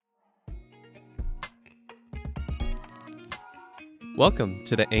Welcome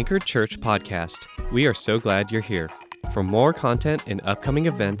to the Anchored Church podcast. We are so glad you're here. For more content and upcoming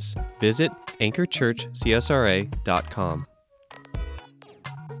events, visit anchoredchurchcsra.com.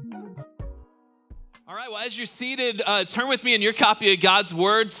 All right, well, as you're seated, turn with me in your copy of God's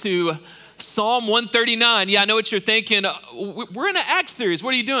Word to Psalm 139. Yeah, I know what you're thinking. We're in an Acts series.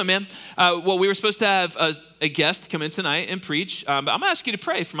 What are you doing, man? Well, we were supposed to have a guest come in tonight and preach. But I'm going to ask you to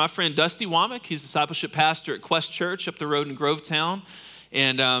pray for my friend Dusty Womack. He's discipleship pastor at Quest Church up the road in Grovetown.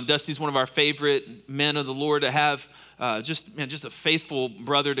 And Dusty's one of our favorite men of the Lord to have. Just a faithful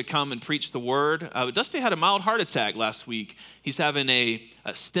brother to come and preach the word. Dusty had a mild heart attack last week. He's having a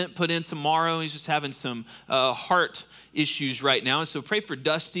stent put in tomorrow. He's just having some heart issues right now. And so pray for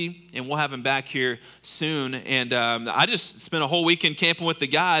Dusty, and we'll have him back here soon. And I just spent a whole weekend camping with the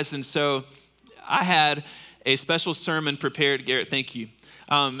guys, and so I had a special sermon prepared. Garrett, thank you.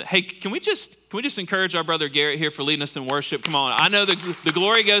 Hey, can we just encourage our brother Garrett here for leading us in worship? Come on. I know the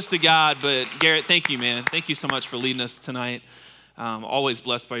glory goes to God, but Garrett, thank you, man. Thank you so much for leading us tonight. Always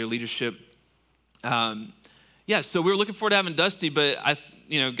blessed by your leadership. So we were looking forward to having Dusty, but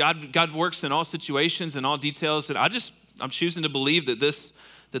God works in all situations and all details, and I'm choosing to believe that this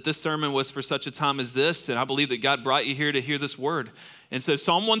sermon was for such a time as this, and I believe that God brought you here to hear this word. And so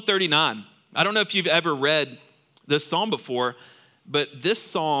Psalm 139, I don't know if you've ever read this psalm before, but this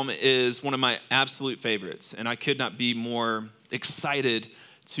psalm is one of my absolute favorites, and I could not be more excited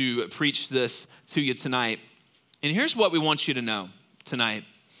to preach this to you tonight. And here's what we want you to know tonight,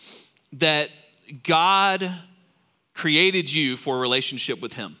 that God created you for a relationship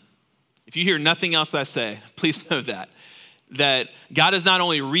with him. If you hear nothing else I say, please know that God is not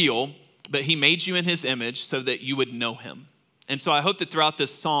only real, but he made you in his image so that you would know him. And so I hope that throughout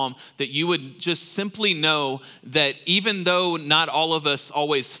this psalm that you would just simply know that even though not all of us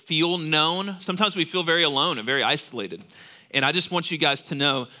always feel known, sometimes we feel very alone and very isolated. And I just want you guys to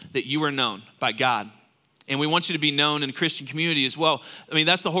know that you are known by God. And we want you to be known in the Christian community as well. I mean,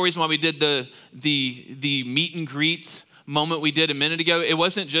 that's the whole reason why we did the meet and greet moment we did a minute ago. It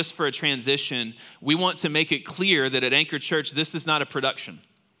wasn't just for a transition. We want to make it clear that at Anchor Church, this is not a production.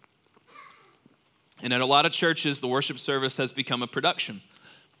 And at a lot of churches, the worship service has become a production.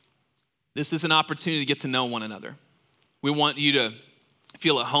 This is an opportunity to get to know one another. We want you to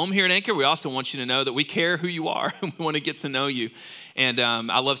feel at home here at Anchor. We also want you to know that we care who you are. We want to get to know you. And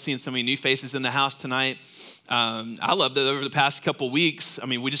I love seeing so many new faces in the house tonight. I love that over the past couple weeks, I'm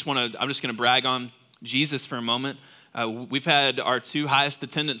just going to brag on Jesus for a moment. We've had our two highest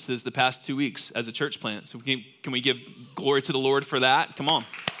attendances the past 2 weeks as a church plant. So can we give glory to the Lord for that? Come on.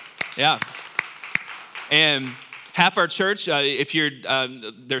 Yeah. And half our church,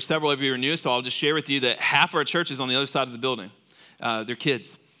 there's several of you who are new, so I'll just share with you that half our church is on the other side of the building. They're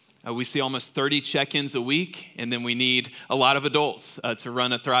kids. We see almost 30 check-ins a week, and then we need a lot of adults to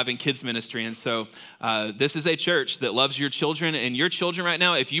run a thriving kids ministry. And so this is a church that loves your children, and your children right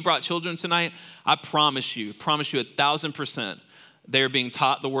now, if you brought children tonight, I promise you 1,000%, they are being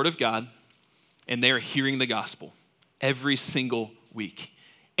taught the Word of God, and they are hearing the gospel every single week,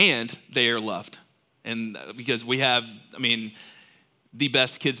 and they are loved. And because we have, the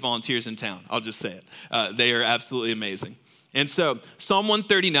best kids volunteers in town, I'll just say it. They are absolutely amazing. And so, Psalm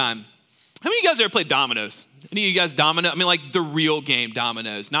 139, how many of you guys ever played dominoes? Any of you guys domino? Like the real game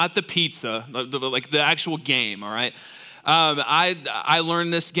dominoes, not the pizza, like the actual game, all right? I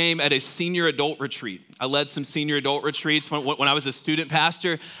learned this game at a senior adult retreat. I led some senior adult retreats. When I was a student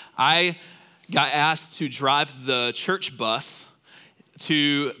pastor, I got asked to drive the church bus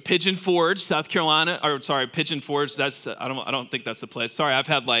to Pigeon Forge, South Carolina, Pigeon Forge, I don't think that's a place. Sorry, I've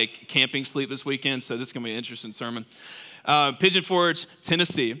had like camping sleep this weekend, so this is gonna be an interesting sermon. Pigeon Forge,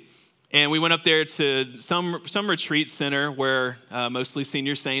 Tennessee, and we went up there to some retreat center where mostly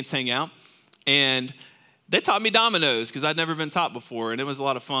senior saints hang out, and they taught me dominoes because I'd never been taught before, and it was a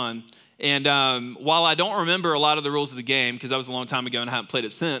lot of fun. And while I don't remember a lot of the rules of the game, because that was a long time ago and I haven't played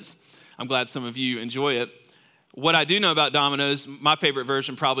it since, I'm glad some of you enjoy it. What I do know about dominoes, my favorite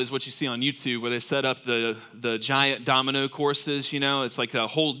version probably is what you see on YouTube, where they set up the giant domino courses. It's like a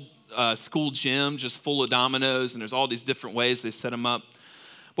whole school gym just full of dominoes, and there's all these different ways they set them up.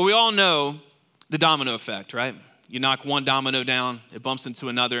 But we all know the domino effect, right? You knock one domino down, it bumps into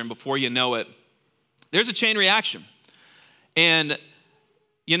another, and before you know it, there's a chain reaction. And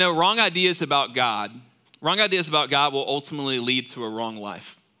wrong ideas about God will ultimately lead to a wrong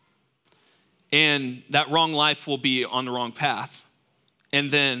life. And that wrong life will be on the wrong path.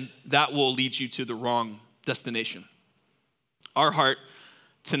 And then that will lead you to the wrong destination. Our heart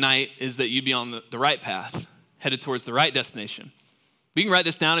tonight is that you be on the right path, headed towards the right destination. You can write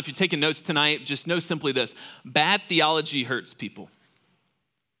this down. If you're taking notes tonight, just know simply this: bad theology hurts people.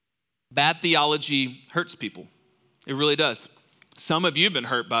 Bad theology hurts people. It really does. Some of you have been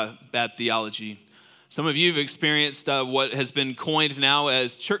hurt by bad theology. Some of you have experienced what has been coined now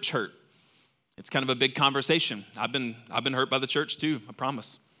as church hurt. It's kind of a big conversation. I've been hurt by the church too, I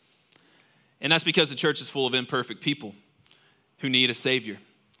promise. And that's because the church is full of imperfect people who need a Savior.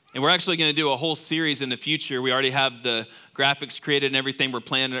 And we're actually going to do a whole series in the future. We already have the graphics created and everything. We're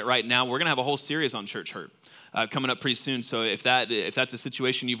planning it right now. We're going to have a whole series on church hurt coming up pretty soon. So if that's a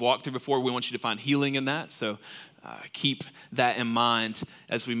situation you've walked through before, we want you to find healing in that. So keep that in mind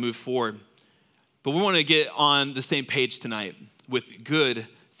as we move forward. But we want to get on the same page tonight with good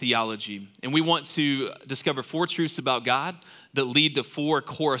theology. And we want to discover 4 truths about God that lead to 4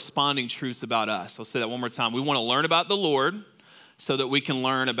 corresponding truths about us. I'll say that one more time. We want to learn about the Lord so that we can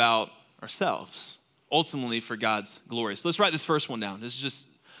learn about ourselves, ultimately for God's glory. So let's write this first one down. This is just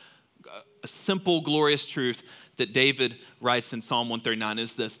a simple, glorious truth that David writes in Psalm 139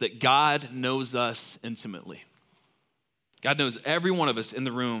 is this, that God knows us intimately. God knows every one of us in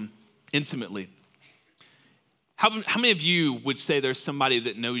the room intimately. How many of you would say there's somebody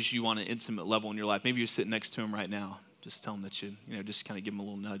that knows you on an intimate level in your life? Maybe you're sitting next to him right now. Just tell him that you just kind of give him a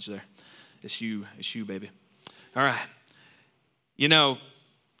little nudge there. It's you, baby. All right.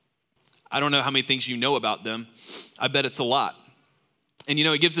 I don't know how many things you know about them. I bet it's a lot. And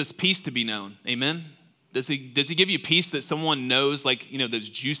it gives us peace to be known. Amen? Does he give you peace that someone knows, like, those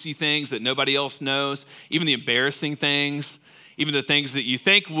juicy things that nobody else knows, even the embarrassing things, even the things that you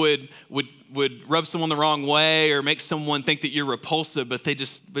think would rub someone the wrong way or make someone think that you're repulsive,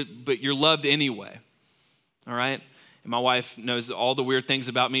 but you're loved anyway. All right? And my wife knows all the weird things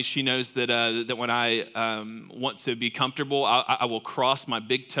about me. She knows that when I want to be comfortable, I will cross my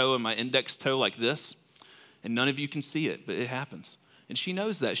big toe and my index toe like this, and none of you can see it, but it happens. And she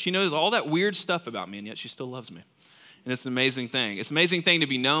knows that. She knows all that weird stuff about me, and yet she still loves me. And it's an amazing thing. It's an amazing thing to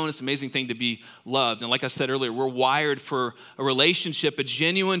be known. It's an amazing thing to be loved. And like I said earlier, we're wired for a relationship, a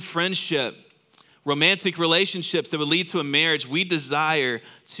genuine friendship, romantic relationships that would lead to a marriage. We desire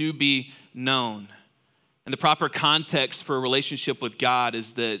to be known. And the proper context for a relationship with God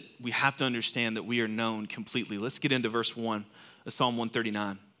is that we have to understand that we are known completely. Let's get into verse 1 of Psalm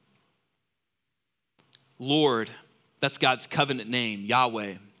 139. Lord, that's God's covenant name,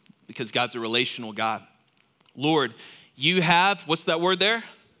 Yahweh, because God's a relational God. Lord, you have, what's that word there?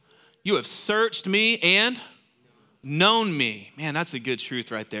 You have searched me and known me. Man, that's a good truth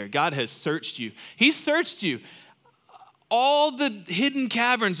right there. God has searched you. He searched you. All the hidden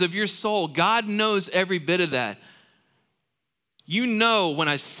caverns of your soul, God knows every bit of that. You know when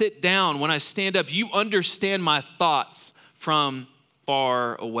I sit down, when I stand up, you understand my thoughts from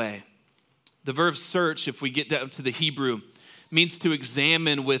far away. The verb search, if we get down to the Hebrew, means to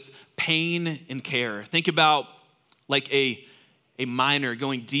examine with pain and care. Think about like a miner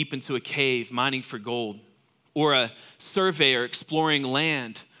going deep into a cave, mining for gold, or a surveyor exploring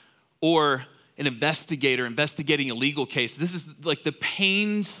land, or an investigator investigating a legal case. This is like the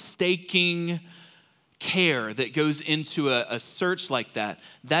painstaking care that goes into a search like that.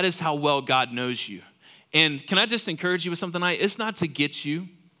 That is how well God knows you. And can I just encourage you with something tonight? It's not to get you.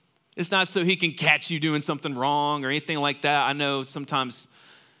 It's not so he can catch you doing something wrong or anything like that. I know sometimes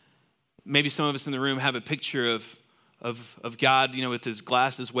maybe some of us in the room have a picture of God, with his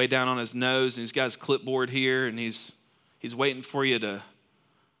glasses way down on his nose, and he's got his clipboard here, and he's waiting for you to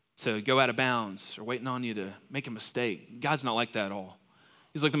go out of bounds or waiting on you to make a mistake. God's not like that at all.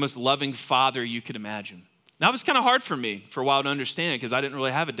 He's like the most loving father you could imagine. Now, it was kind of hard for me for a while to understand because I didn't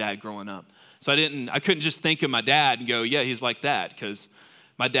really have a dad growing up. So I couldn't just think of my dad and go, yeah, he's like that, because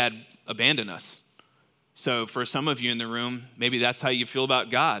my dad abandoned us. So for some of you in the room, maybe that's how you feel about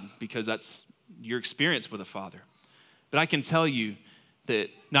God, because that's your experience with a father. But I can tell you that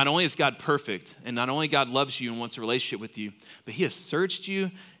not only is God perfect, and not only God loves you and wants a relationship with you, but he has searched you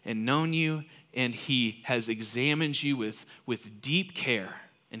and known you, and he has examined you with deep care,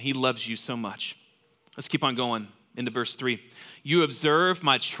 and he loves you so much. Let's keep on going into verse 3. You observe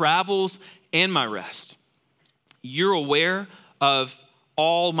my travels and my rest. You're aware of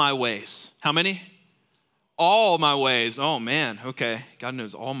all my ways. How many? All my ways. Oh man, okay. God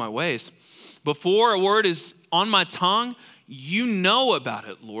knows all my ways. Before a word is on my tongue, you know about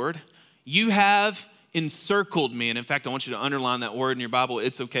it, Lord. You have encircled me. And in fact, I want you to underline that word in your Bible.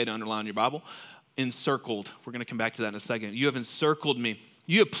 It's okay to underline your Bible. Encircled. We're going to come back to that in a second. You have encircled me.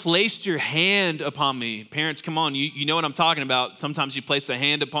 You have placed your hand upon me. Parents, come on. You know what I'm talking about. Sometimes you place a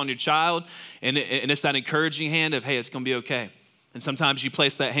hand upon your child, and it's that encouraging hand of, hey, it's going to be okay. And sometimes you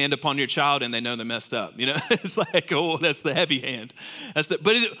place that hand upon your child and they know they messed up. It's like, oh, that's the heavy hand.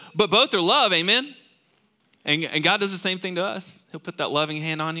 But both are love, amen? And God does the same thing to us. He'll put that loving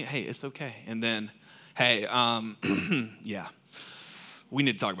hand on you. Hey, it's okay. And then, hey, yeah, we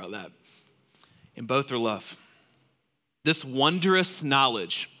need to talk about that. And both are love. This wondrous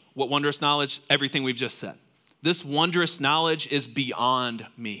knowledge, what wondrous knowledge? Everything we've just said. This wondrous knowledge is beyond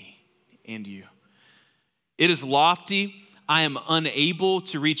me and you. It is lofty. I am unable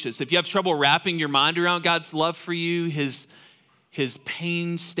to reach it. So if you have trouble wrapping your mind around God's love for you, his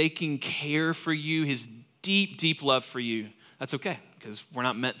painstaking care for you, his deep, deep love for you, that's okay, because we're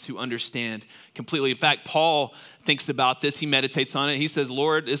not meant to understand completely. In fact, Paul thinks about this. He meditates on it. He says,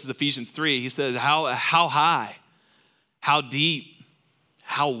 Lord, this is Ephesians 3. He says, how high, how deep,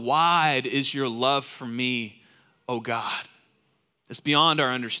 how wide is your love for me, oh God? It's beyond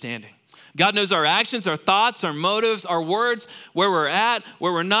our understanding. God knows our actions, our thoughts, our motives, our words, where we're at,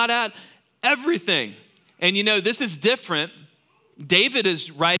 where we're not at, everything. And you know, this is different. David is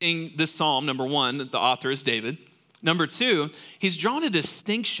writing this psalm, number one, the author is David. Number two, he's drawn a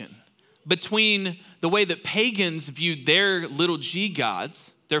distinction between the way that pagans viewed their little g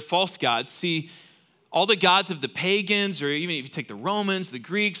gods, their false gods. See, all the gods of the pagans, or even if you take the Romans, the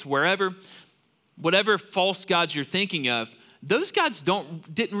Greeks, wherever, whatever false gods you're thinking of, those gods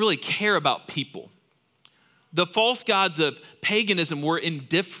didn't really care about people. The false gods of paganism were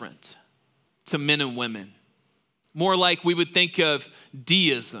indifferent to men and women. More like we would think of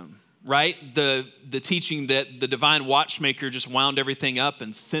deism, right? The teaching that the divine watchmaker just wound everything up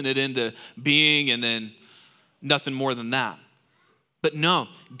and sent it into being, and then nothing more than that. But no,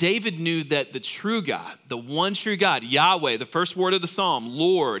 David knew that the true God, the one true God, Yahweh, the first word of the psalm,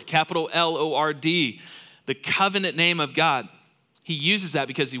 Lord, capital Lord, the covenant name of God, he uses that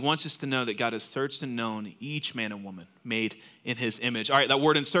because he wants us to know that God has searched and known each man and woman made in his image. All right, that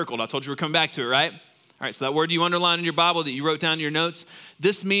word encircled, I told you we're coming back to it, right? All right, so that word you underlined in your Bible that you wrote down in your notes,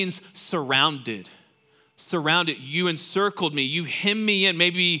 this means surrounded. Surrounded, you encircled me, you hemmed me in.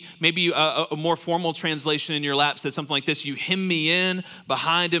 Maybe a more formal translation in your lap says something like this: you hem me in,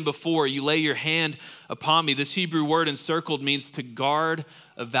 behind and before, you lay your hand upon me. This Hebrew word encircled means to guard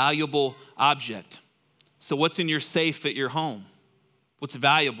a valuable object. So what's in your safe at your home? What's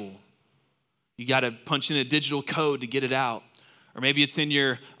valuable? You got to punch in a digital code to get it out. Or maybe it's in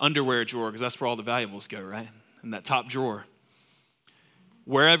your underwear drawer, because that's where all the valuables go, right? In that top drawer.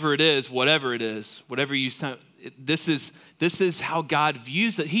 Wherever it is, whatever you sent, this is how God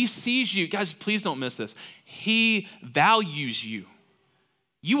views it. He sees you. Guys, please don't miss this. He values you.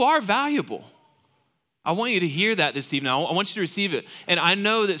 You are valuable. I want you to hear that this evening. I want you to receive it. And I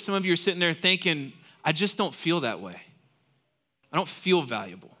know that some of you are sitting there thinking, I just don't feel that way. I don't feel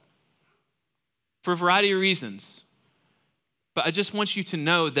valuable for a variety of reasons. But I just want you to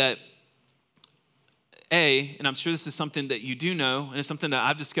know that, and I'm sure this is something that you do know, and it's something that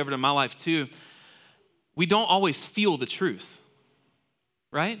I've discovered in my life too, we don't always feel the truth,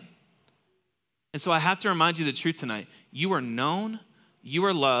 right? And so I have to remind you the truth tonight. You are known, you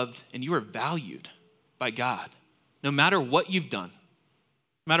are loved, and you are valued by God. No matter what you've done,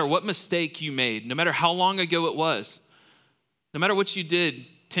 no matter what mistake you made, no matter how long ago it was, no matter what you did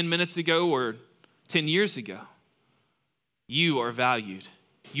 10 minutes ago or 10 years ago, you are valued.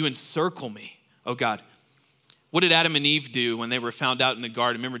 You encircle me, oh God. What did Adam and Eve do when they were found out in the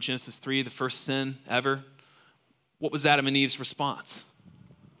garden? Remember Genesis 3, the first sin ever? What was Adam and Eve's response?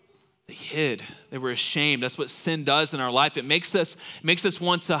 They hid. They were ashamed. That's what sin does in our life. It makes us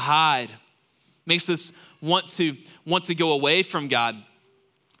want to hide. Makes us want to go away from God.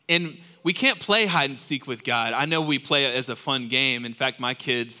 And we can't play hide and seek with God. I know we play it as a fun game. In fact, my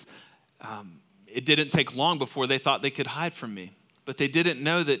kids, it didn't take long before they thought they could hide from me. But they didn't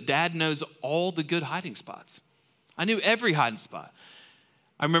know that Dad knows all the good hiding spots. I knew every hiding spot.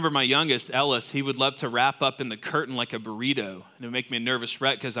 I remember my youngest, Ellis, he would love to wrap up in the curtain like a burrito. And it would make me a nervous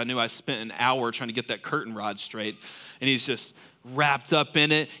wreck because I knew I spent an hour trying to get that curtain rod straight. And he's just wrapped up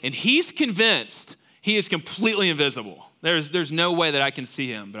in it. And he's convinced he is completely invisible. There's no way that I can see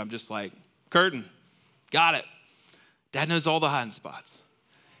him. But I'm just like, curtain, got it. Dad knows all the hiding spots.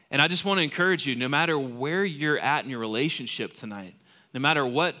 And I just want to encourage you, no matter where you're at in your relationship tonight, no matter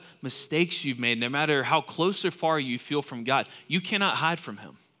what mistakes you've made, no matter how close or far you feel from God, you cannot hide from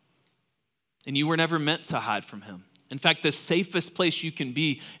him. And you were never meant to hide from him. In fact, the safest place you can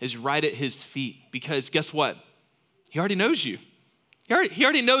be is right at his feet, because guess what? He already knows you. He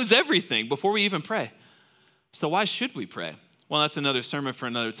already knows everything before we even pray. So why should we pray? Well, that's another sermon for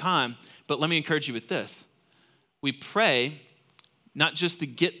another time, but let me encourage you with this. We pray not just to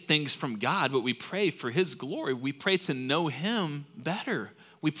get things from God, but we pray for his glory. We pray to know him better.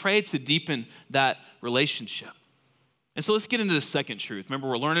 We pray to deepen that relationship. And so let's get into the second truth. Remember,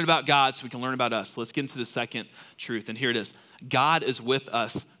 we're learning about God so we can learn about us. So let's get into the second truth, and here it is. God is with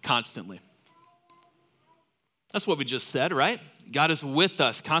us constantly. That's what we just said, right? God is with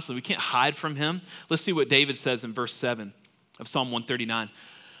us constantly. We can't hide from him. Let's see what David says in verse 7 of Psalm 139.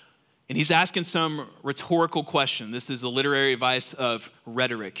 And he's asking some rhetorical question. This is the literary advice of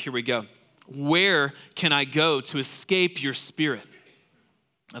rhetoric. Here we go. Where can I go to escape your spirit?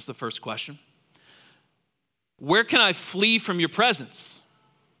 That's the first question. Where can I flee from your presence?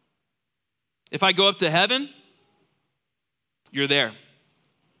 If I go up to heaven, you're there.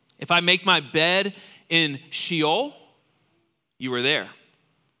 If I make my bed in Sheol, you are there.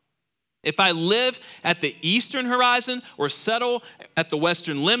 If I live at the eastern horizon or settle at the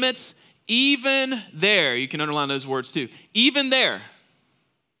western limits, even there, you can underline those words too, even there,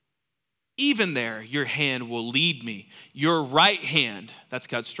 your hand will lead me. Your right hand, that's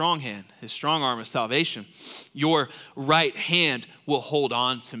God's strong hand, his strong arm of salvation. Your right hand will hold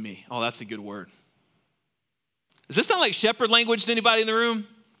on to me. Oh, that's a good word. Does this sound like shepherd language to anybody in the room?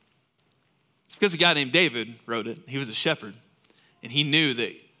 It's because a guy named David wrote it. He was a shepherd, and he knew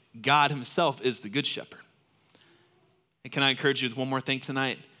that God himself is the good shepherd. And can I encourage you with one more thing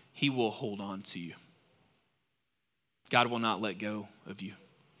tonight? He will hold on to you. God will not let go of you.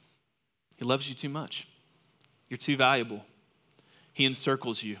 He loves you too much. You're too valuable. He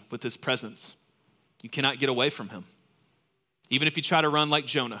encircles you with his presence. You cannot get away from him. Even if you try to run like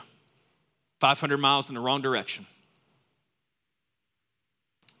Jonah, 500 miles in the wrong direction,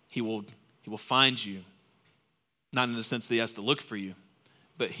 he will find you, not in the sense that he has to look for you,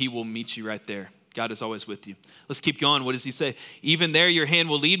 but he will meet you right there. God is always with you. Let's keep going. What does he say? Even there your hand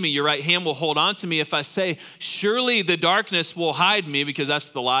will lead me, your right hand will hold on to me. If I say, surely the darkness will hide me, because that's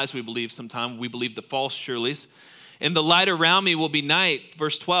the lies we believe sometimes. We believe the false surelys. And the light around me will be night.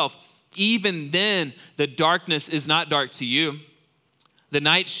 Verse 12, even then the darkness is not dark to you. The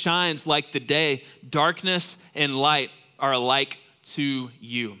night shines like the day. Darkness and light are alike to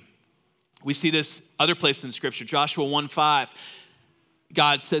you. We see this other place in Scripture, Joshua 1:5.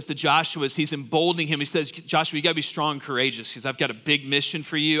 God says to Joshua, as he's emboldening him, he says, Joshua, you gotta be strong and courageous because I've got a big mission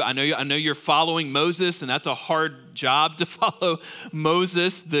for you. I know you're following Moses, and that's a hard job to follow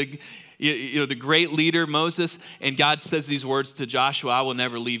Moses, the great leader Moses. And God says these words to Joshua, I will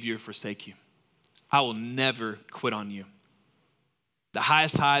never leave you or forsake you. I will never quit on you. The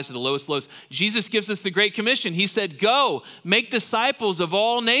highest highs or the lowest lows. Jesus gives us the Great Commission. He said, go, make disciples of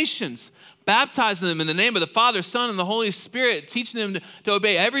all nations. Baptizing them in the name of the Father, Son, and the Holy Spirit, teaching them to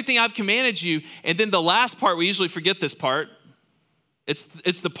obey everything I've commanded you. And then the last part, we usually forget this part.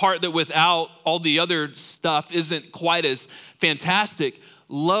 It's the part that without all the other stuff isn't quite as fantastic.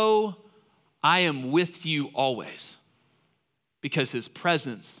 Lo, I am with you always, because his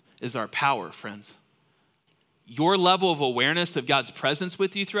presence is our power, friends. Your level of awareness of God's presence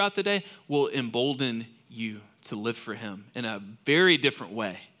with you throughout the day will embolden you to live for him in a very different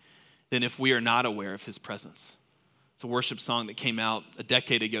way than if we are not aware of his presence. It's a worship song that came out a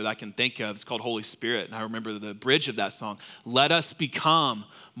decade ago that I can think of. It's called Holy Spirit, and I remember the bridge of that song. Let us become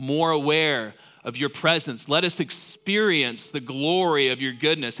more aware of your presence. Let us experience the glory of your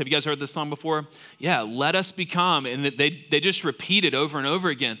goodness. Have you guys heard this song before? Yeah, let us become, and they just repeat it over and over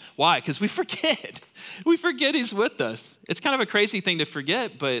again. Why? Because we forget. We forget he's with us. It's kind of a crazy thing to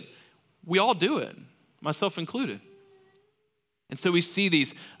forget, but we all do it, myself included. And so we see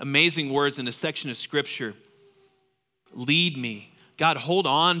these amazing words in a section of Scripture. Lead me. God, hold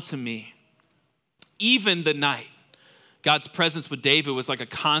on to me. Even the night. God's presence with David was like a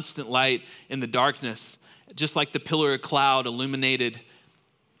constant light in the darkness, just like the pillar of cloud illuminated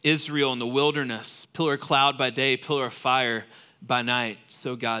Israel in the wilderness. Pillar of cloud by day, pillar of fire by night.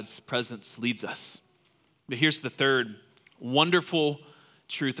 So God's presence leads us. But here's the third wonderful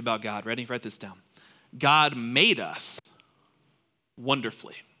truth about God. Ready? Write this down. God made us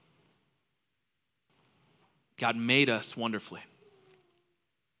wonderfully. God made us wonderfully.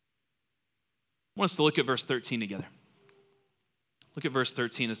 I want us to look at verse 13 together. Look at verse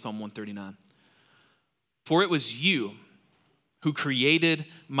 13 of Psalm 139. For it was you who created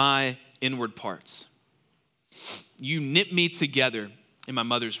my inward parts. You knit me together in my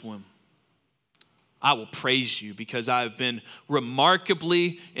mother's womb. I will praise you because I have been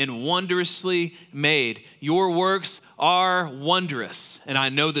remarkably and wondrously made. Your works are wondrous, and I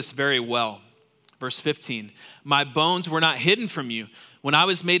know this very well. Verse 15, my bones were not hidden from you. When I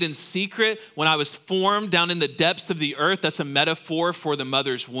was made in secret, when I was formed down in the depths of the earth, that's a metaphor for the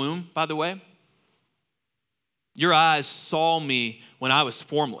mother's womb, by the way. Your eyes saw me when I was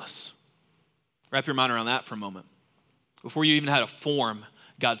formless. Wrap your mind around that for a moment. Before you even had a form,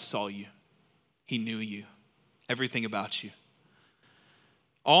 God saw you. He knew you everything about you.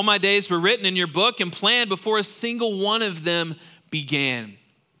 All my days were written in your book and planned before a single one of them began.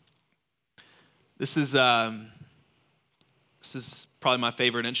 This is probably my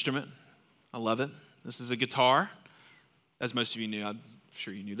favorite instrument. I love it. This is a guitar, as most of you knew. I'm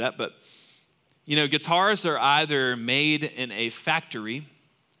sure you knew that. But, guitars are either made in a factory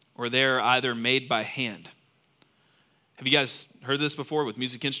or they're either made by hand. Have you guys heard this before with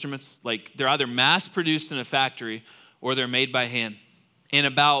music instruments? Like, they're either mass-produced in a factory or they're made by hand. And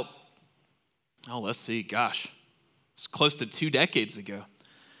about, it's close to 2 decades ago,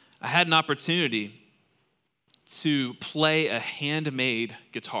 I had an opportunity to play a handmade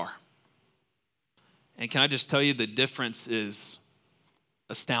guitar. And can I just tell you, the difference is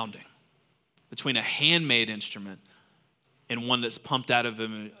astounding between a handmade instrument and one that's pumped out of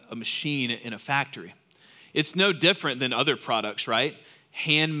a machine in a factory. It's no different than other products, right?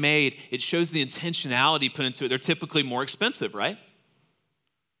 Handmade, it shows the intentionality put into it. They're typically more expensive, right?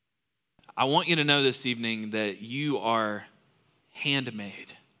 I want you to know this evening that you are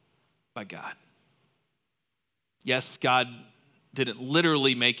handmade by God. Yes, God didn't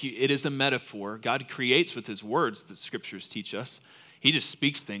literally make you. It is a metaphor. God creates with his words, the scriptures teach us. He just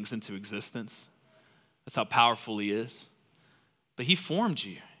speaks things into existence. That's how powerful he is. But he formed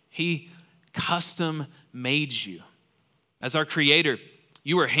you. He custom made you. As our creator,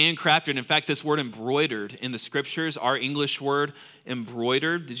 you were handcrafted. In fact, this word embroidered in the scriptures, our English word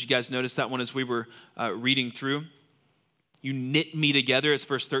embroidered. Did you guys notice that one as we were reading through? You knit me together. It's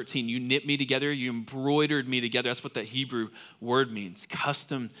verse 13. You knit me together. You embroidered me together. That's what that Hebrew word means,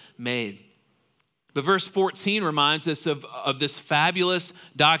 custom made. But verse 14 reminds us of this fabulous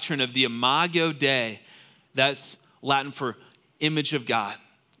doctrine of the IMAGO DEI. That's Latin for image of God.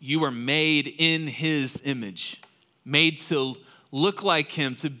 You are made in his image, made to look like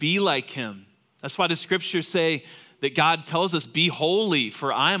him, to be like him. That's why the scriptures say that God tells us, be holy,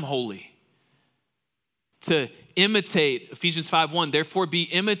 for I am holy. To imitate, Ephesians 5:1, therefore be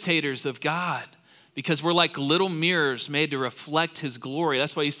imitators of God, because we're like little mirrors made to reflect his glory.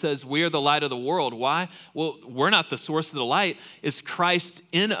 That's why he says we are the light of the world. Why? Well, we're not the source of the light. It's Christ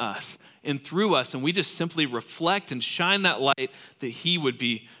in us and through us, and we just simply reflect and shine that light that he would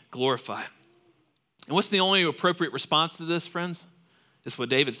be glorified. And what's the only appropriate response to this, friends? It's what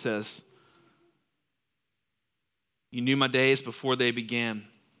David says. You knew my days before they began.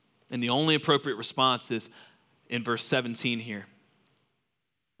 And the only appropriate response is in verse 17 here.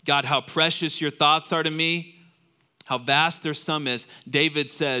 God, how precious your thoughts are to me, how vast their sum is. David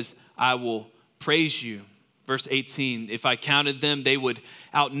says, I will praise you. Verse 18, if I counted them, they would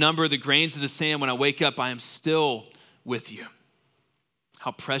outnumber the grains of the sand. When I wake up, I am still with you.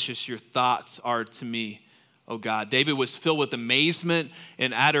 How precious your thoughts are to me, oh God. David was filled with amazement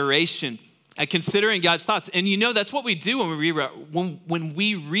and adoration at considering God's thoughts. And that's what we do when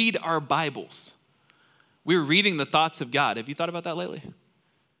we read our Bibles. We're reading the thoughts of God. Have you thought about that lately?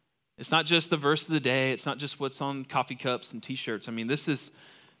 It's not just the verse of the day. It's not just what's on coffee cups and t-shirts. I mean, this is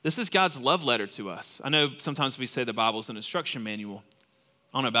God's love letter to us. I know sometimes we say the Bible's an instruction manual.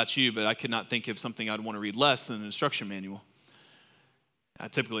 I don't know about you, but I could not think of something I'd want to read less than an instruction manual. I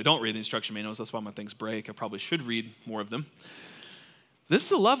typically don't read the instruction manuals. That's why my things break. I probably should read more of them. This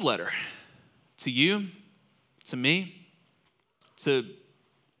is a love letter to you, to me, to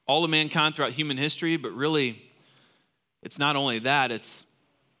all of mankind throughout human history, but really, it's not only that, it's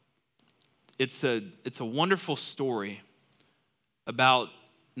a wonderful story about,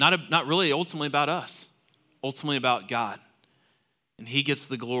 not really ultimately about us, ultimately about God. And he gets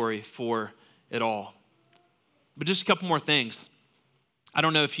the glory for it all. But just a couple more things. I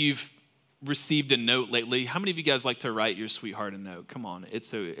don't know if you've received a note lately. How many of you guys like to write your sweetheart a note? Come on,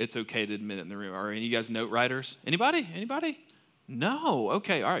 it's okay to admit it in the room. Are any of you guys note writers? Anybody? No.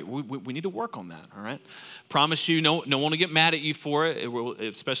 Okay. All right. We need to work on that. All right. Promise you, no one will get mad at you for it. It will,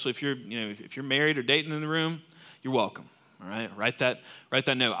 especially if you're married or dating in the room. You're welcome. All right. Write that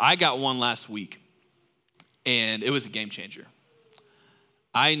note. I got one last week, and it was a game changer.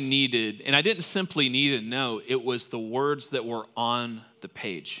 I didn't simply need a note. It was the words that were on the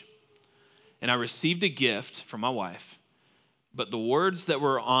page. And I received a gift from my wife, but the words that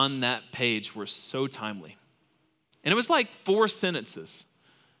were on that page were so timely. And it was like 4 sentences.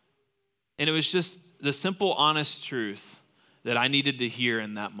 And it was just the simple, honest truth that I needed to hear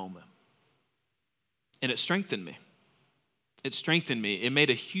in that moment. And it strengthened me. It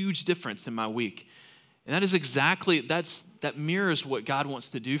made a huge difference in my week. And that mirrors what God wants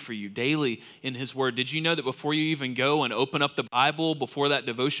to do for you daily in his word. Did you know that before you even go and open up the Bible, before that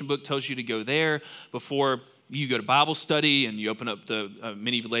devotion book tells you to go there, before you go to Bible study and you open up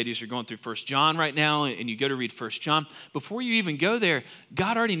many of you ladies are going through 1 John right now, and you go to read 1 John. Before you even go there,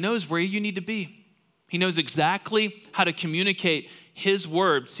 God already knows where you need to be. He knows exactly how to communicate his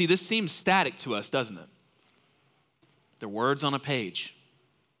word. See, this seems static to us, doesn't it? They're words on a page.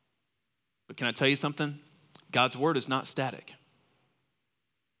 But can I tell you something? God's word is not static.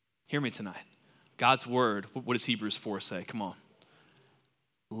 Hear me tonight. God's word, what does Hebrews 4 say? Come on.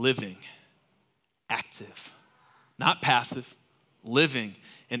 Living, active, not passive, living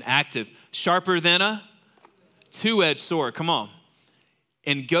and active, sharper than a two-edged sword. Come on.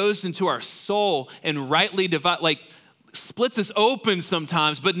 And goes into our soul and rightly splits us open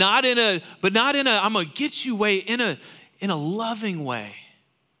sometimes, but not in a I'm gonna get you way, in a loving way,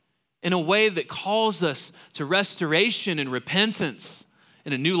 in a way that calls us to restoration and repentance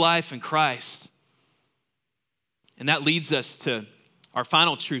and a new life in Christ. And that leads us to our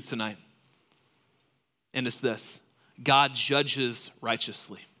final truth tonight. And it's this: God judges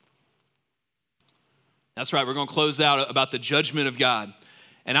righteously. That's right, we're gonna close out about the judgment of God.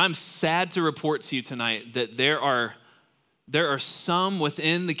 And I'm sad to report to you tonight that there are some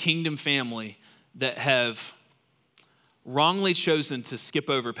within the kingdom family that have wrongly chosen to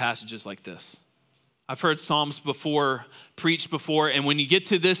skip over passages like this. I've heard Psalms before, preached before, and when you get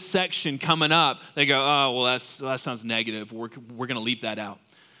to this section coming up, they go, oh, well, that sounds negative. We're going to leave that out.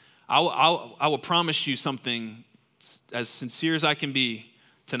 I will promise you something, as sincere as I can be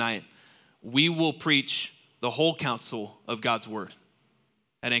tonight. We will preach the whole counsel of God's word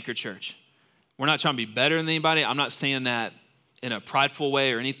at Anchor Church. We're not trying to be better than anybody. I'm not saying that in a prideful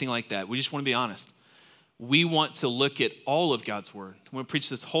way or anything like that. We just want to be honest. We want to look at all of God's word. We want to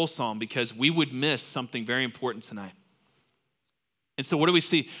preach this whole psalm because we would miss something very important tonight. And so what do we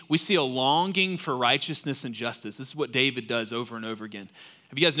see? We see a longing for righteousness and justice. This is what David does over and over again.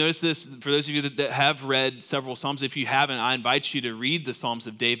 Have you guys noticed this? For those of you that have read several Psalms, if you haven't, I invite you to read the Psalms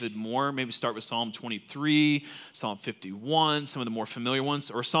of David more. Maybe start with Psalm 23, Psalm 51, some of the more familiar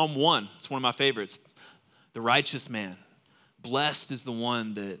ones, or Psalm 1. It's one of my favorites. The righteous man. Blessed is the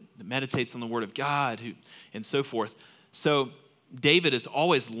one that meditates on the word of God, and so forth. So David is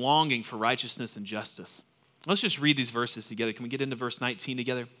always longing for righteousness and justice. Let's just read these verses together. Can we get into verse 19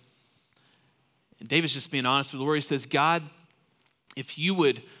 together? And David's just being honest with the Lord. He says, God, if you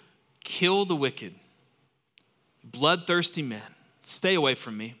would kill the wicked, bloodthirsty men, stay away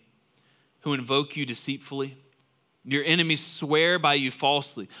from me, who invoke you deceitfully. Your enemies swear by you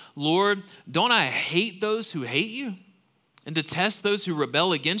falsely. Lord, don't I hate those who hate you and detest those who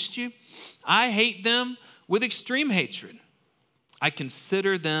rebel against you? I hate them with extreme hatred. I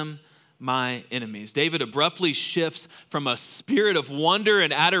consider them my enemies. David abruptly shifts from a spirit of wonder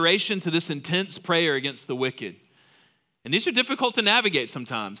and adoration to this intense prayer against the wicked. And these are difficult to navigate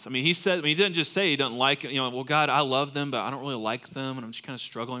sometimes. I mean, he didn't just say he doesn't like, well, God, I love them, but I don't really like them, and I'm just kind of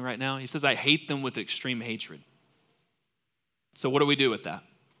struggling right now. He says, I hate them with extreme hatred. So what do we do with that?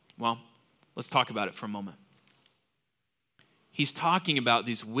 Well, let's talk about it for a moment. He's talking about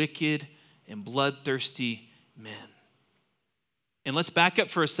these wicked and bloodthirsty men. And let's back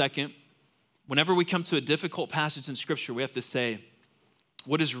up for a second. Whenever we come to a difficult passage in Scripture, we have to say,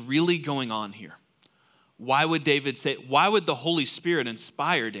 what is really going on here? Why would the Holy Spirit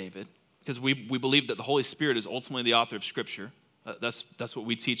inspire David? Because we believe that the Holy Spirit is ultimately the author of Scripture. That's what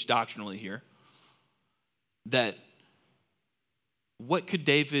we teach doctrinally here. That what could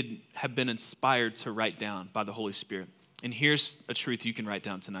David have been inspired to write down by the Holy Spirit? And here's a truth you can write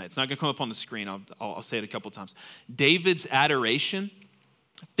down tonight. It's not going to come up on the screen. I'll say it a couple times. David's adoration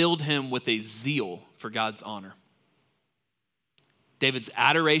filled him with a zeal for God's honor. David's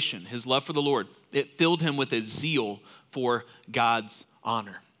adoration, his love for the Lord, it filled him with a zeal for God's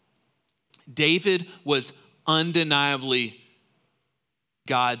honor. David was undeniably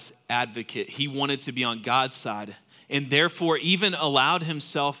God's advocate. He wanted to be on God's side, and therefore even allowed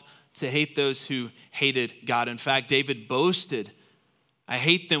himself to hate those who hated God. In fact, David boasted, I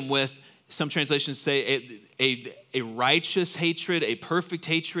hate them with, some translations say, a righteous hatred, a perfect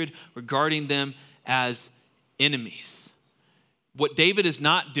hatred, regarding them as enemies. What David is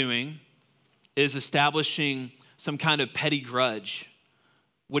not doing is establishing some kind of petty grudge.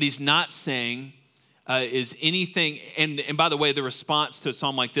 What he's not saying is anything, and by the way, the response to a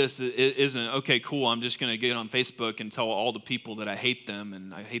psalm like this isn't, okay, cool, I'm just going to get on Facebook and tell all the people that I hate them,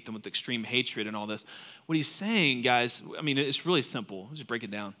 and I hate them with extreme hatred and all this. What he's saying, guys, I mean, it's really simple. Let's just break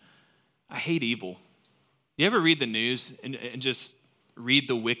it down. I hate evil. You ever read the news and just read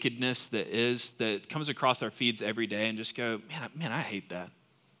the wickedness that comes across our feeds every day and just go, man, I hate that.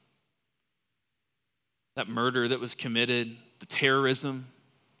 That murder that was committed, the terrorism,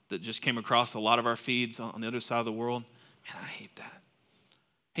 that just came across a lot of our feeds on the other side of the world. Man, I hate that.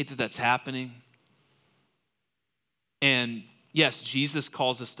 I hate that that's happening. And yes, Jesus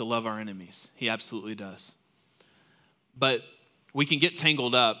calls us to love our enemies. He absolutely does. But we can get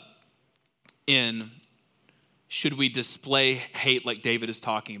tangled up in, should we display hate like David is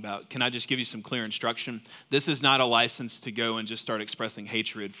talking about? Can I just give you some clear instruction? This is not a license to go and just start expressing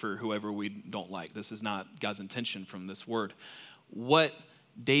hatred for whoever we don't like. This is not God's intention from this word. What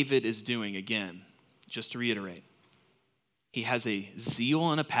David is doing, again, just to reiterate, he has a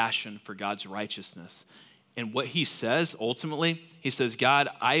zeal and a passion for God's righteousness. And what he says, ultimately, he says, God,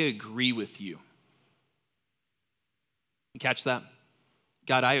 I agree with you. You catch that?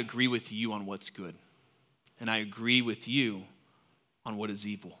 God, I agree with you on what's good. And I agree with you on what is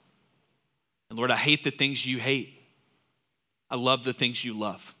evil. And Lord, I hate the things you hate. I love the things you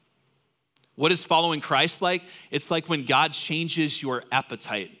love. What is following Christ like? It's like when God changes your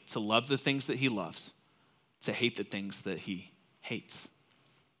appetite to love the things that he loves, to hate the things that he hates.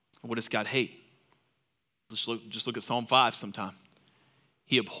 And what does God hate? Just look at Psalm 5 sometime.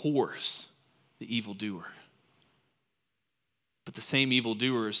 He abhors the evildoer. But the same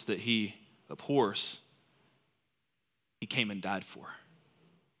evildoers that he abhors, he came and died for.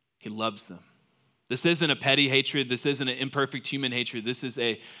 He loves them. This isn't a petty hatred. This isn't an imperfect human hatred. This is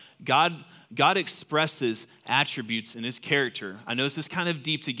a God expresses attributes in his character. I know this is kind of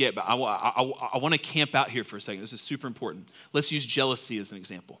deep to get, but I want to camp out here for a second. This is super important. Let's use jealousy as an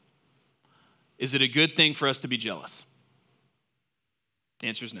example. Is it a good thing for us to be jealous? The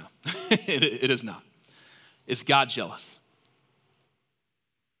answer is no. It is not. Is God jealous?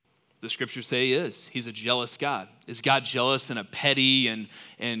 The scriptures say he is. He's a jealous God. Is God jealous in a petty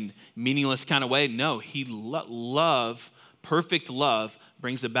and meaningless kind of way? No, perfect love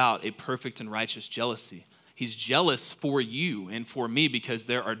brings about a perfect and righteous jealousy. He's jealous for you and for me because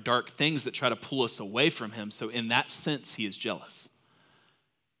there are dark things that try to pull us away from him. So in that sense, he is jealous.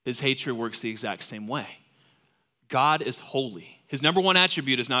 His hatred works the exact same way. God is holy. His number one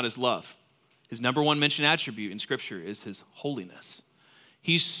attribute is not his love. His number one mentioned attribute in scripture is his holiness.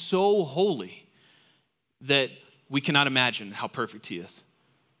 He's so holy that we cannot imagine how perfect he is.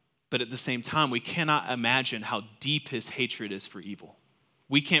 But at the same time, we cannot imagine how deep his hatred is for evil.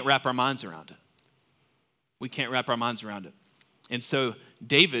 We can't wrap our minds around it. We can't wrap our minds around it. And so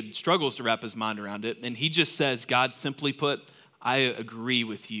David struggles to wrap his mind around it. And he just says, God, simply put, I agree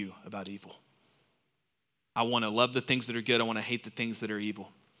with you about evil. I want to love the things that are good. I want to hate the things that are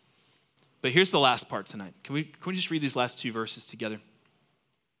evil. But here's the last part tonight. Can we just read these last two verses together?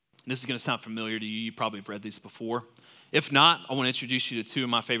 And this is going to sound familiar to you. You probably have read these before. If not, I want to introduce you to two of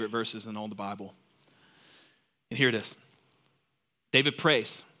my favorite verses in all the Bible. And here it is. David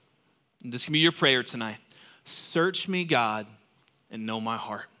prays. And this can be your prayer tonight. Search me, God, and know my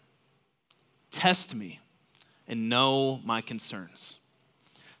heart. Test me and know my concerns.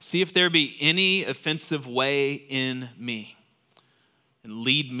 See if there be any offensive way in me, and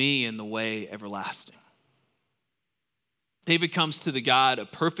lead me in the way everlasting. David comes to the God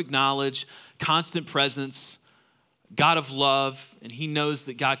of perfect knowledge, constant presence, God of love, and he knows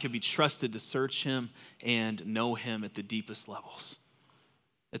that God can be trusted to search him and know him at the deepest levels.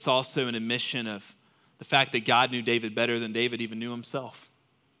 It's also an admission of the fact that God knew David better than David even knew himself.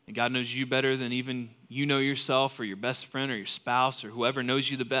 And God knows you better than even you know yourself or your best friend or your spouse or whoever knows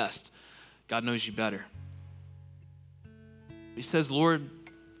you the best. God knows you better. He says, Lord,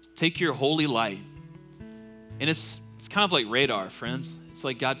 take your holy light. And it's kind of like radar, friends. It's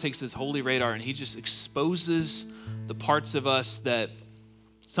like God takes his holy radar and he just exposes the parts of us that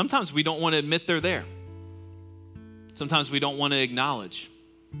sometimes we don't want to admit they're there. Sometimes we don't want to acknowledge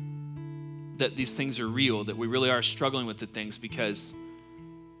that these things are real, that we really are struggling with the things because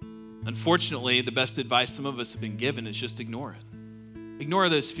unfortunately, the best advice some of us have been given is just ignore it. Ignore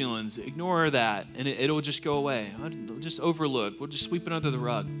those feelings, ignore that, and it'll just go away. It'll just overlook. We'll just sweep it under the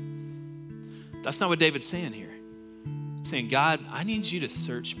rug. That's not what David's saying here. He's saying, God, I need you to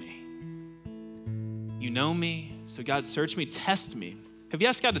search me. You know me, so God, search me, test me. Have you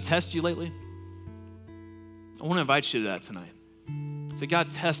asked God to test you lately? I want to invite you to that tonight. Say,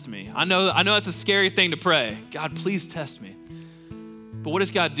 God, test me. I know that's a scary thing to pray. God, please test me. But what is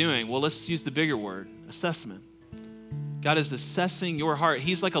God doing? Well, let's use the bigger word, assessment. God is assessing your heart.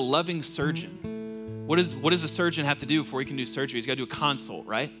 He's like a loving surgeon. What does a surgeon have to do before he can do surgery? He's got to do a consult,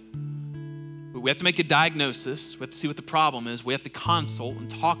 right? We have to make a diagnosis. We have to see what the problem is. We have to consult and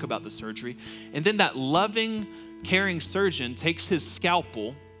talk about the surgery. And then that loving, caring surgeon takes his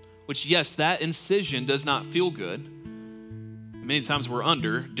scalpel, which, yes, that incision does not feel good. Many times we're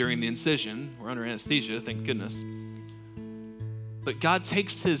during the incision. We're under anesthesia, thank goodness. But God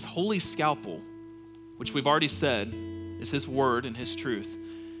takes his holy scalpel, which we've already said is his word and his truth,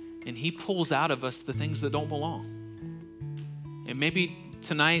 and he pulls out of us the things that don't belong. And maybe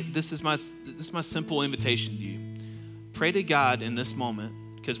tonight, this is my simple invitation to you. Pray to God in this moment,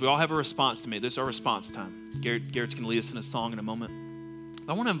 because we all have a response to make. This is our response time. Garrett's going to lead us in a song in a moment.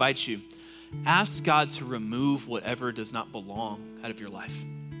 I want to invite you. Ask God to remove whatever does not belong out of your life.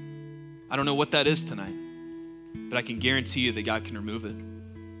 I don't know what that is tonight, but I can guarantee you that God can remove it.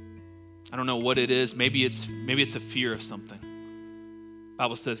 I don't know what it is. Maybe it's a fear of something. The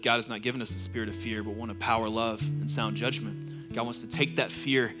Bible says God has not given us a spirit of fear, but one of power, love, and sound judgment. God wants to take that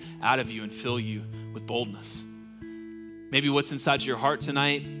fear out of you and fill you with boldness. Maybe what's inside your heart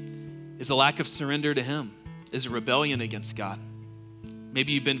tonight is a lack of surrender to him, is a rebellion against God.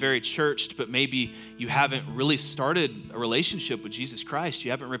 Maybe you've been very churched, but maybe you haven't really started a relationship with Jesus Christ.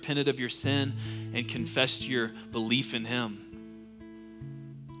 You haven't repented of your sin and confessed your belief in him.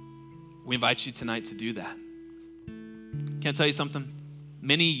 We invite you tonight to do that. Can I tell you something?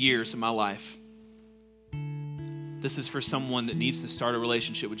 Many years of my life, this is for someone that needs to start a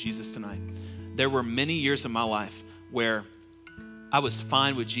relationship with Jesus tonight. There were many years of my life where I was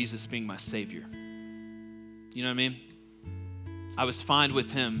fine with Jesus being my Savior. You know what I mean? I was fine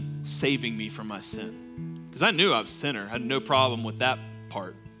with him saving me from my sin. Because I knew I was a sinner. I had no problem with that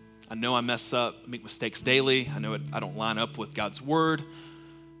part. I know I mess up, I make mistakes daily. I know I don't line up with God's word.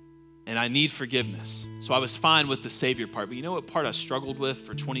 And I need forgiveness. So I was fine with the Savior part. But you know what part I struggled with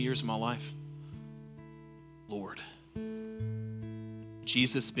for 20 years of my life? Lord.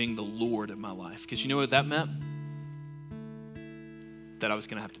 Jesus being the Lord of my life. Because you know what that meant? That I was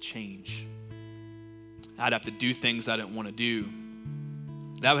going to have to change. I'd have to do things I didn't want to do.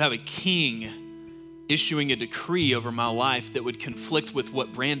 That would have a king issuing a decree over my life that would conflict with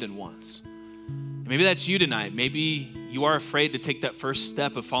what Brandon wants. Maybe that's you tonight. Maybe you are afraid to take that first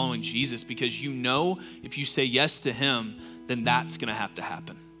step of following Jesus because you know if you say yes to him, then that's going to have to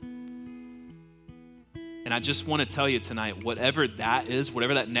happen. And I just want to tell you tonight, whatever that is,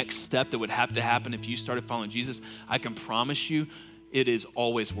 whatever that next step that would have to happen if you started following Jesus, I can promise you it is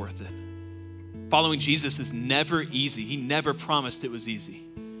always worth it. Following Jesus is never easy. He never promised it was easy.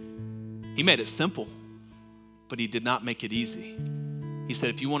 He made it simple, but he did not make it easy. He said,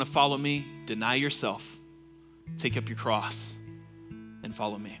 if you want to follow me, deny yourself, take up your cross, and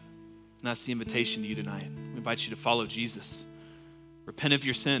follow me. And that's the invitation to you tonight. We invite you to follow Jesus. Repent of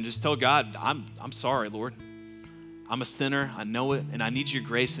your sin. Just tell God, I'm sorry, Lord. I'm a sinner. I know it, and I need your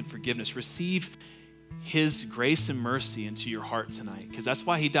grace and forgiveness. Receive his grace and mercy into your heart tonight, because that's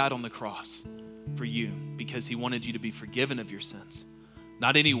why he died on the cross for you, because he wanted you to be forgiven of your sins.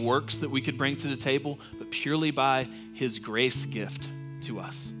 Not any works that we could bring to the table, but purely by his grace gift to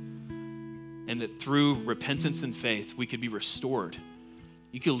us. And that through repentance and faith, we could be restored.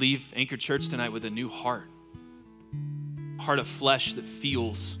 You could leave Anchor Church tonight with a new heart of flesh that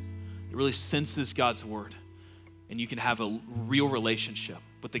feels, that really senses God's word. And you can have a real relationship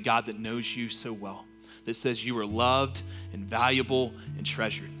with the God that knows you so well, that says you are loved and valuable and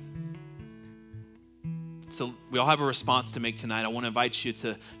treasured. So we all have a response to make tonight. I want to invite you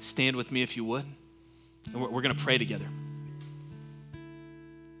to stand with me if you would. And we're going to pray together.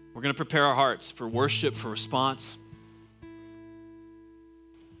 We're going to prepare our hearts for worship, for response.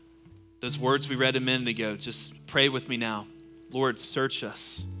 Those words we read a minute ago, just pray with me now. Lord, search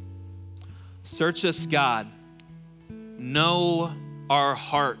us. Search us, God. Know our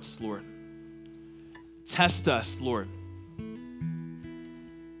hearts, Lord. Test us, Lord.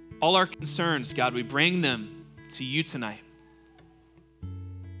 All our concerns, God, we bring them to you tonight.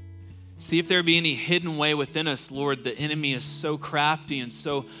 See if there be any hidden way within us, Lord. The enemy is so crafty and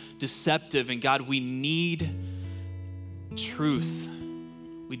so deceptive. And God, we need truth.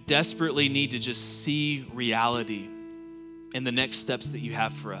 We desperately need to just see reality and the next steps that you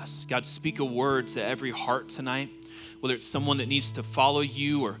have for us. God, speak a word to every heart tonight, whether it's someone that needs to follow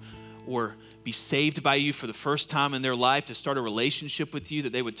you or be saved by you for the first time in their life, to start a relationship with you,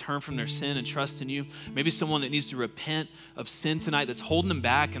 that they would turn from their sin and trust in you. Maybe someone that needs to repent of sin tonight that's holding them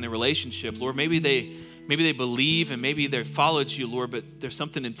back in their relationship. Lord, maybe they believe and maybe they've followed you, Lord, but there's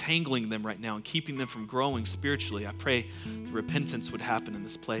something entangling them right now and keeping them from growing spiritually. I pray that repentance would happen in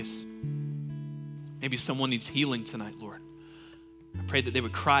this place. Maybe someone needs healing tonight, Lord. I pray that they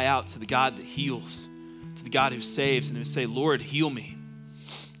would cry out to the God that heals, to the God who saves, and who say, Lord, heal me.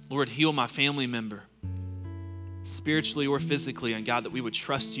 Lord, heal my family member, spiritually or physically, and God, that we would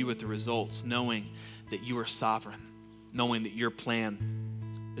trust you with the results, knowing that you are sovereign, knowing that your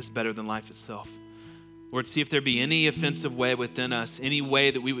plan is better than life itself. Lord, see if there be any offensive way within us, any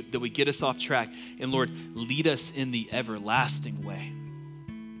way that we get us off track. And Lord, lead us in the everlasting way.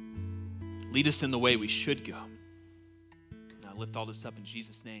 Lead us in the way we should go. And I lift all this up in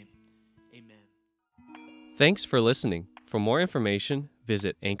Jesus' name. Amen. Thanks for listening. For more information,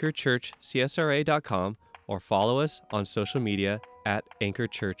 visit anchorchurchcsra.com or follow us on social media at Anchor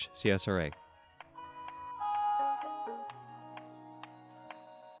Church CSRA.